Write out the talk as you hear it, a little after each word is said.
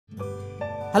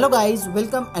Hello guys,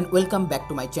 welcome back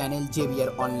to my channel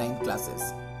JBR Online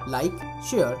Classes. Like,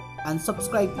 share and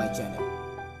subscribe my channel.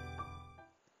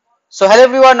 So hello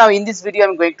everyone, now in this video I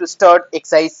am going to start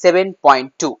exercise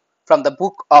 7.2 from the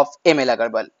book of ML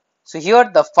Aggarwal. So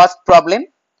here the first problem,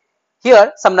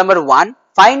 here sum number 1,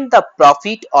 find the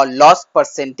profit or loss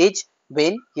percentage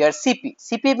when here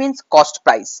CP means cost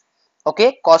price.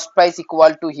 Okay, cost price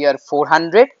equal to here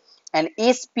 400 and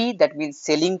SP that means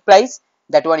selling price,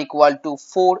 that one equal to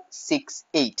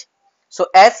 468. So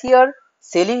as here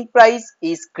selling price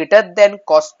is greater than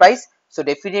cost price, so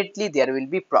definitely there will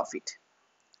be profit.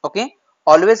 Okay,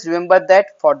 always remember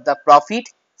that for the profit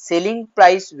selling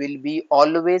price will be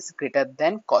always greater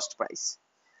than cost price,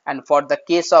 and for the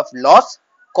case of loss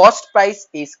cost price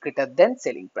is greater than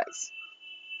selling price.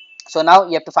 So now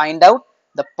you have to find out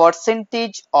the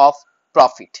percentage of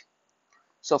profit.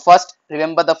 So first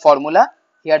remember the formula.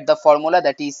 Here the formula,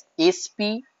 that is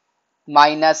SP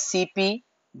minus CP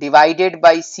divided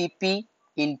by CP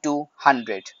into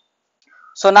 100.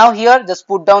 So now here just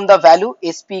put down the value.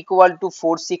 SP equal to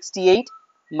 468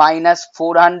 minus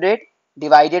 400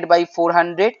 divided by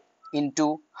 400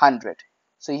 into 100.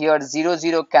 So here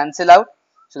 0 cancel out.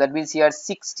 So that means here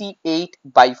 68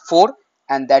 by 4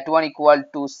 and that one equal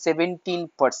to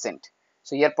 17%.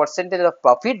 So here percentage of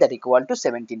profit that equal to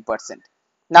 17%.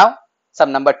 Now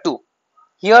sum number 2.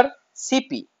 Here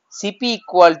CP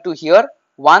equal to here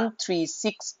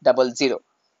 13600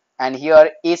 and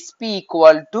here SP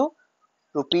equal to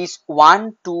rupees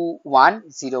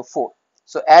 12104.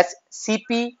 So as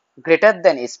CP greater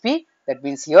than SP, that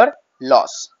means here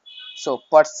loss. So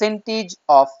percentage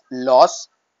of loss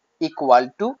equal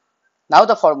to, now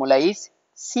the formula is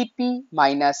CP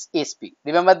minus SP.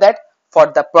 Remember that for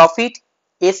the profit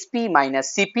SP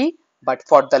minus CP, but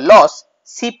for the loss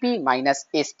CP minus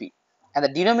SP, and the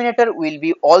denominator will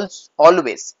be always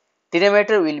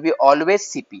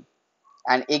CP,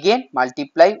 and again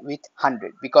multiply with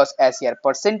 100 because as here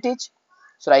percentage.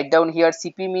 So write down here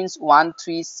CP means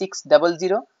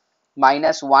 13600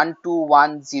 minus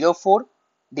 12104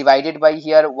 divided by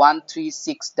here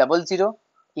 13600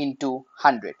 into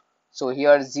 100. So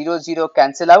here 0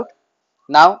 cancel out.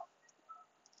 Now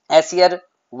as here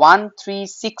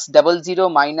 13600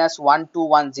 minus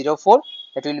 12104,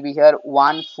 that will be here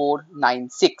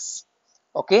 1496.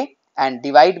 Okay, and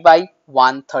divide by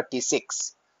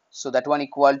 136. So that one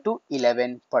equal to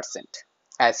 11%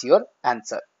 as your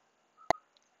answer.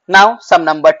 Now sum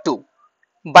number 2.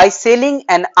 By selling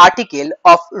an article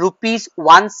of rupees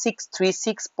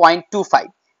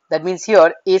 1636.25, that means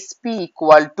here SP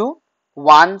equal to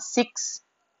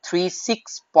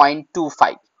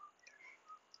 1636.25.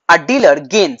 A dealer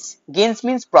gains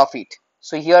means profit.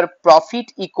 So here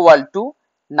profit equal to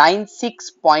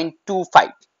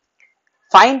 96.25.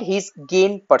 Find his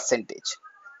gain percentage.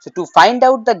 So to find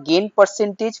out the gain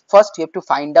percentage, first you have to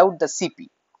find out the CP.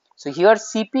 So here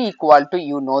CP equal to,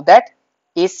 you know that,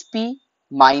 SP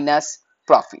minus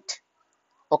profit.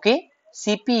 Okay,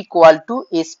 CP equal to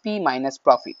SP minus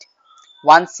profit.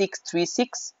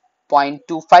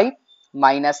 1636.25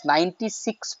 minus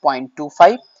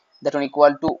 96.25, that one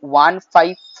equal to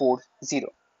 1540.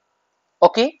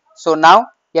 Okay, so now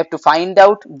you have to find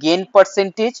out gain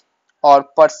percentage or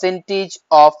percentage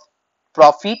of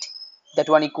profit, that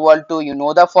one equal to, you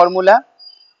know the formula,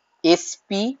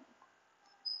 SP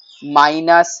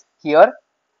minus here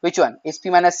which one, SP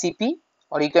minus CP,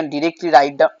 or you can directly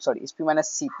write down, sorry, SP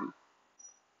minus CP,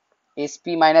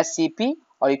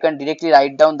 or you can directly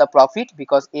write down the profit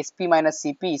because SP minus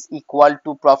CP is equal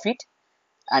to profit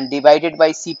and divided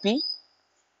by CP,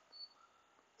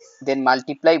 then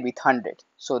multiply with 100.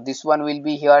 So this one will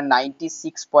be here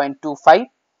 96.25.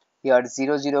 Here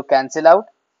 0 cancel out,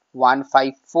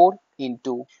 154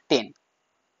 into 10.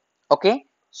 Okay,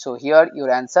 so here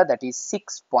your answer, that is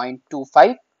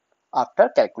 6.25 after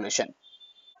calculation.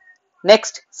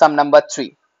 Next sum number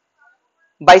 3.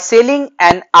 By selling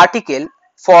an article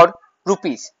for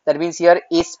rupees, that means here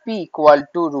SP equal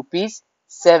to rupees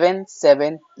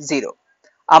 770,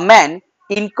 a man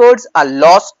incurs a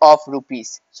loss of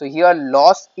rupees. So here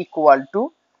loss equal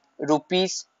to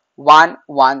rupees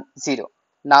 110.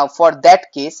 Now for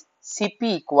that case CP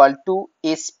equal to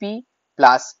SP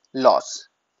plus loss.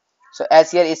 So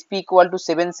as here SP equal to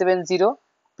 770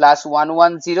 plus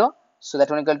 110, so that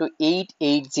one equal to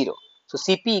 880. So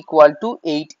CP equal to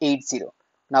 880.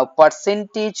 Now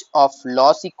percentage of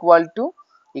loss equal to,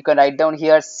 you can write down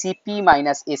here CP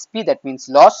minus SP, that means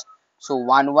loss. So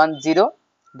 110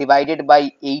 divided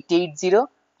by 880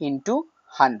 into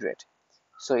 100.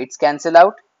 So it's cancel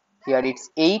out. Here it's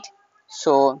 8.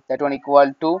 So that one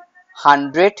equal to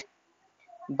 100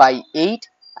 by 8.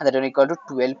 and that one equal to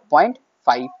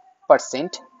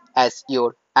 12.5% as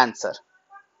your answer.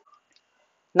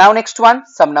 Now next one,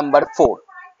 sum number 4.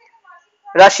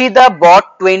 Rashida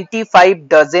bought 25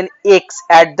 dozen eggs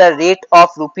at the rate of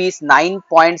rupees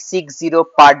 9.60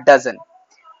 per dozen.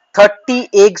 30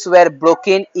 eggs were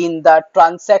broken in the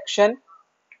transaction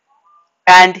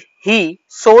and he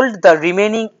sold the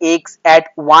remaining eggs at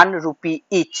 1 rupee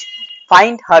each.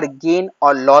 Find her gain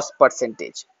or loss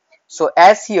percentage. So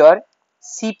as here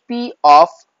CP of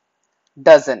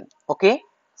dozen, okay,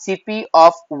 CP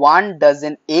of 1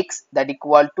 dozen eggs that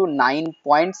equal to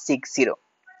 9.60.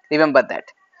 Remember that.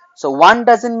 So 1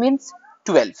 dozen means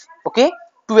 12, okay,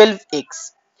 12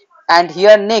 eggs. And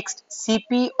here next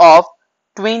CP of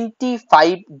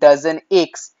 25 dozen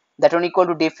eggs, that one equal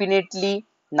to definitely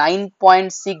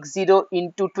 9.60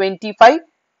 into 25,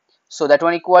 so that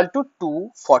one equal to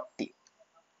 240.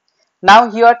 Now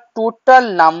here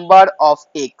total number of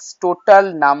eggs,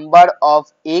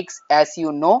 as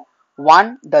you know,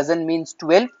 1 dozen means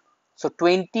 12, so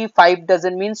 25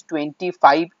 dozen means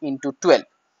 25 into 12,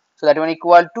 so that one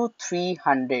equal to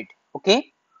 300.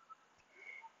 Okay,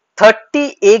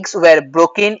 30 eggs were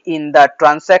broken in the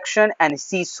transaction and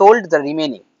she sold the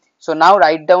remaining. So now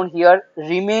write down here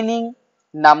remaining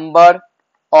number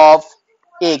of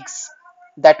eggs,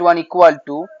 that one equal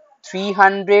to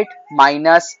 300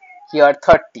 minus here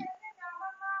 30.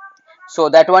 So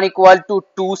that one equal to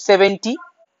 270.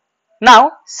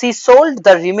 Now she sold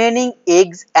the remaining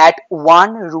eggs at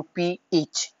 1 rupee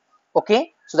each.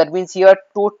 Okay, so that means here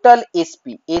total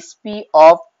SP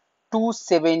of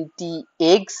 270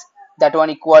 eggs, that one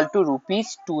equal to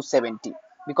rupees 270,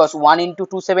 because 1 into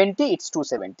 270 it's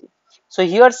 270. So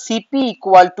here CP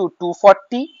equal to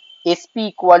 240,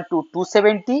 SP equal to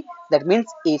 270, that means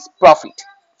is profit.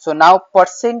 So now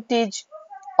percentage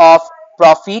of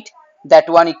profit, that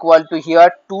one equal to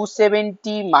here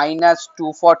 270 minus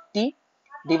 240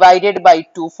 divided by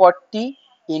 240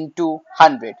 into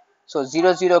 100. So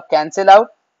 0 0 cancel out.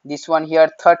 This one here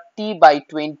 30 by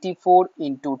 24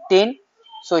 into 10.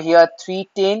 So here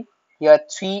 310, here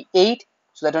 38.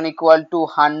 So that one equal to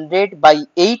 100 by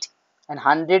 8, and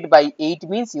 100 by 8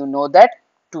 means you know that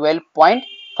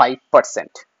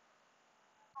 12.5%.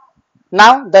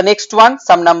 Now the next one,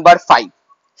 sum number 5.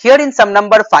 Here in sum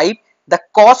number 5, the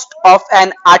cost of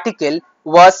an article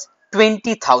was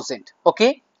 20,000.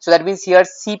 Okay, so that means here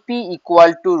CP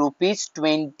equal to rupees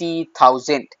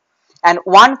 20,000 and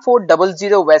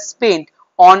 1400 was spent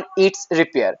on its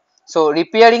repair. So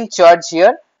repairing charge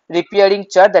here, repairing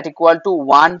charge that equal to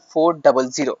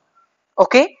 1400.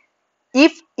 Okay,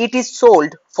 if it is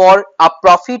sold for a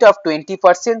profit of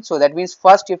 20%, so that means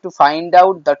first you have to find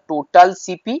out the total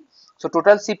CP. So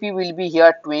total CP will be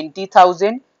here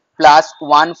 20,000 plus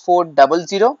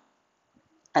 1400,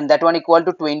 and that one equal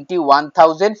to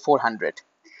 21,400.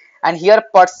 And here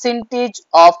percentage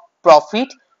of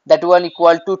profit, that one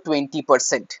equal to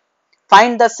 20%.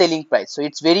 Find the selling price. So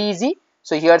it's very easy.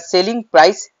 So here selling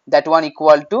price, that one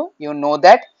equal to, you know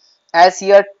that, as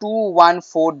here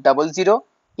 21400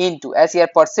 into, as here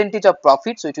percentage of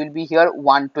profit, so it will be here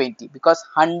 120, because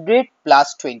 100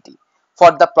 plus 20.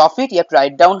 For the profit you have to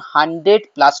write down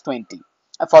 100 plus 20.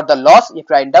 For the loss you have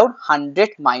to write down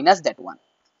 100 minus that one.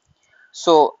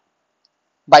 So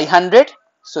by 100,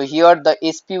 so here the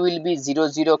SP will be 0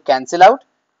 0 cancel out,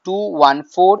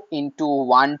 214 into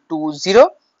 120,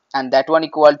 and that one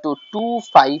equal to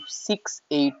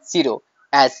 25680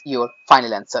 as your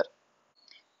final answer.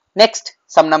 Next,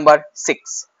 sum number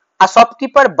 6. A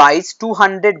shopkeeper buys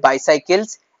 200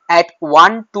 bicycles at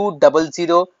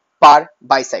 1200 per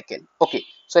bicycle. Okay,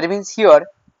 so that means here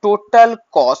total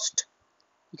cost,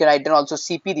 you can write down also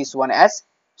CP this one as,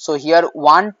 so here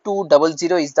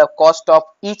 1200 is the cost of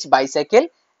each bicycle,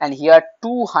 and here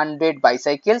 200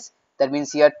 bicycles, that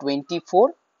means here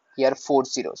 24, here 4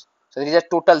 zeros. So there is a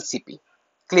total CP.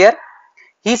 Clear?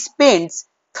 He spends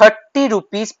 30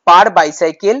 rupees per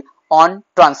bicycle on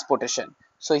transportation.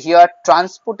 So here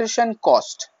transportation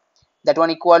cost, that one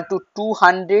equal to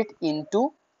 200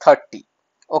 into 30.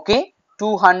 Okay,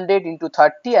 200 into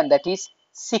 30, and that is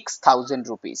 6,000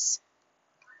 rupees.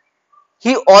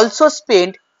 He also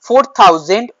spent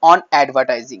 4,000 on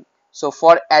advertising. So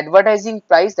for advertising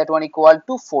price, that one equal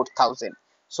to 4,000.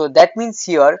 So that means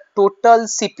here total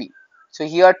CP. So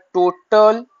here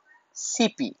total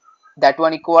CP, that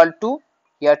one equal to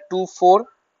here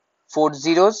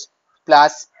 2440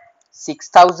 plus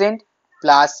 6,000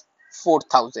 plus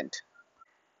 4,000.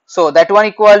 So that one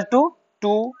equal to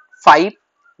 2, 5,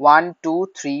 1, 2,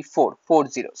 3, 4, 4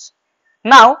 zeros.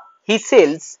 Now he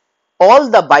sells all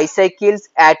the bicycles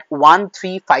at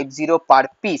 1350 per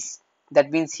piece.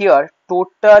 That means here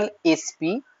total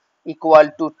SP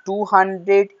equal to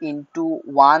 200 into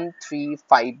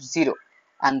 1350,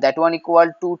 and that one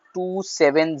equal to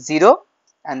 270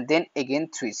 and then again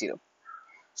 30.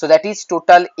 So that is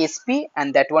total SP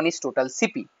and that one is total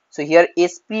CP. So here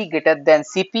SP greater than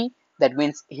CP, that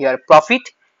means here profit,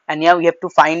 and now we have to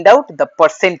find out the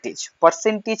percentage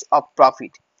of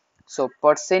profit. So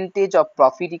percentage of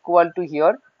profit equal to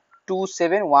here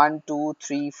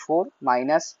 271,234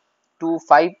 minus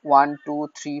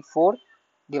 251,234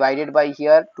 divided by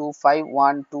here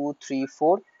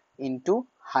 251,234 into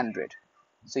 100.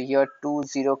 So here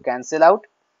 20 cancel out,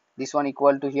 this one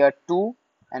equal to here 2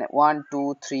 and 1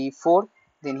 2 3 4,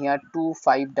 then here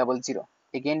 2500,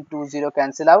 again 20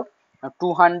 cancel out. Now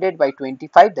 200 by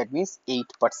 25, that means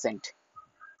 8%.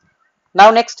 Now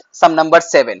next, sum number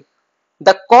 7.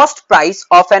 The cost price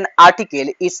of an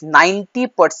article is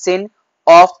 90%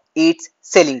 of its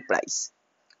selling price.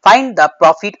 Find the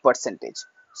profit percentage.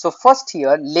 So first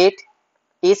here let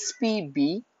SP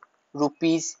be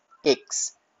rupees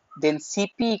X. Then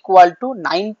CP equal to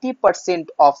 90%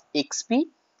 of XP.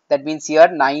 That means here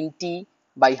 90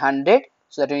 by 100.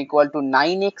 So that is equal to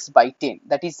 9x by 10.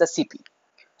 That is the CP.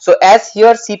 So as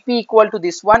here CP equal to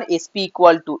this one, SP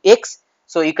equal to X.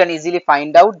 So you can easily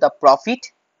find out the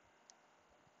profit.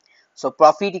 So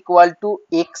profit equal to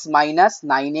X minus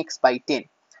 9x by 10.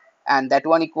 And that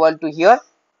one equal to here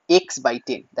X by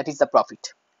 10. That is the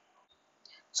profit.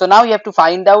 So now you have to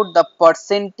find out the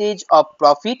percentage of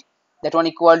profit, that one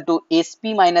equal to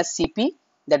SP minus CP.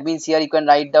 That means here you can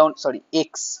write down, sorry,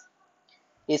 X.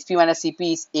 SP minus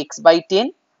CP is X by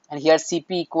 10 and here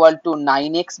CP equal to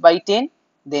 9X by 10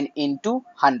 then into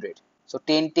 100. So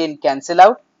 10 10 cancel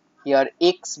out, here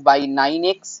X by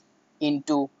 9X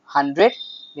into 100,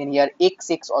 then here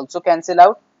X also cancel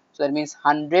out. So that means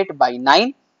 100 by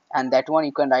 9 and that one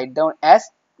you can write down as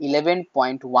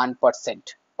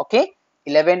 11.1%. Okay,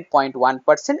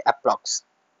 11.1% approx.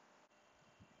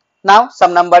 Now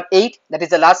sum number 8, that is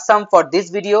the last sum for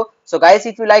this video. So guys,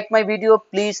 if you like my video,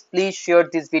 please share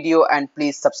this video and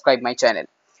please subscribe my channel.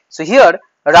 So here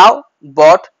Rao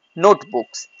bought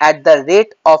notebooks at the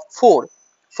rate of 4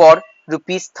 for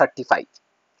rupees 35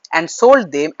 and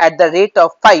sold them at the rate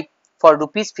of 5 for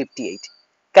rupees 58.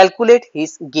 Calculate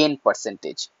his gain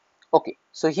percentage. Okay,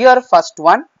 so here first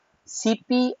one,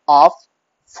 CP of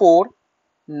 4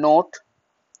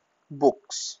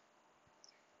 notebooks,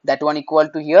 that one equal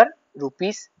to here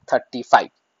rupees 35.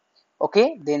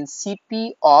 Okay, then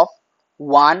CP of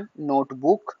one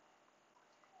notebook,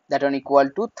 that one equal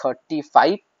to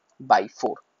 35 by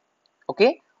 4.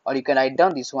 Okay, or you can write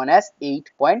down this one as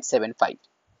 8.75.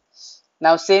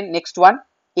 Now say next one,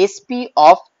 SP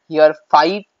of here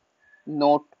 5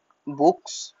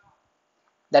 notebooks,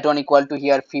 that one equal to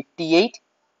here 58,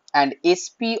 and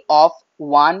SP of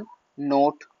one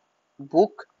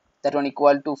notebook, that one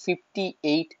equal to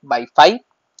 58 by 5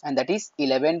 and that is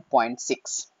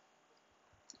 11.6.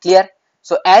 Clear?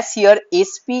 So as here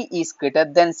SP is greater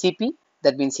than CP,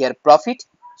 that means here profit.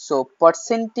 So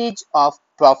percentage of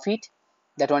profit,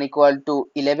 that one equal to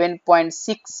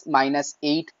 11.6 minus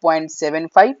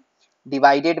 8.75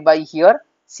 divided by here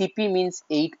CP means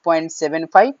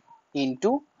 8.75 into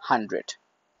 100.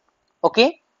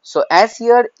 Okay, so as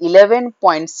here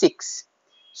 11.6,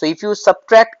 so if you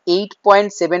subtract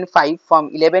 8.75 from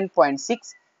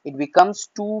 11.6, it becomes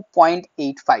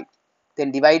 2.85,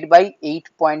 then divide by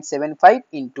 8.75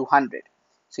 into 100.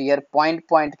 So here point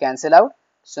cancel out,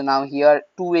 so now here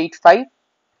 285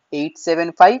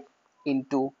 875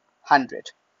 into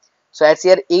 100. So as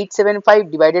here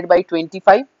 875 divided by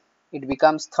 25, it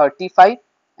becomes 35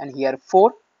 and here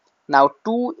 4. Now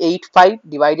 285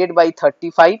 divided by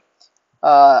 35,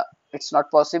 it's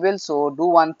not possible, so do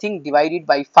one thing, divide it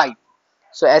by 5.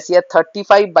 So as here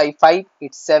 35 by 5,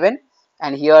 it's 7,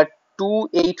 and here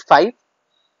 285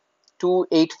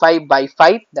 by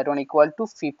 5, that one equal to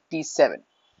 57.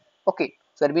 Okay,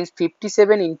 so that means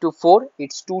 57 into 4,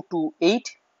 it's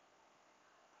 228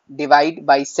 divide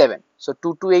by 7. So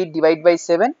 228 divide by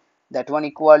 7, that one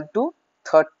equal to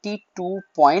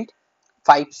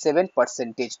 32.57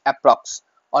 percentage approx.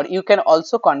 Or you can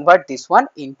also convert this one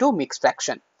into mixed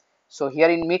fraction. So here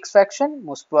in mixed fraction,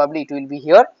 most probably it will be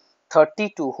here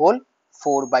 32 whole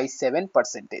 4 by 7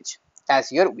 percentage as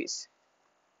your wish.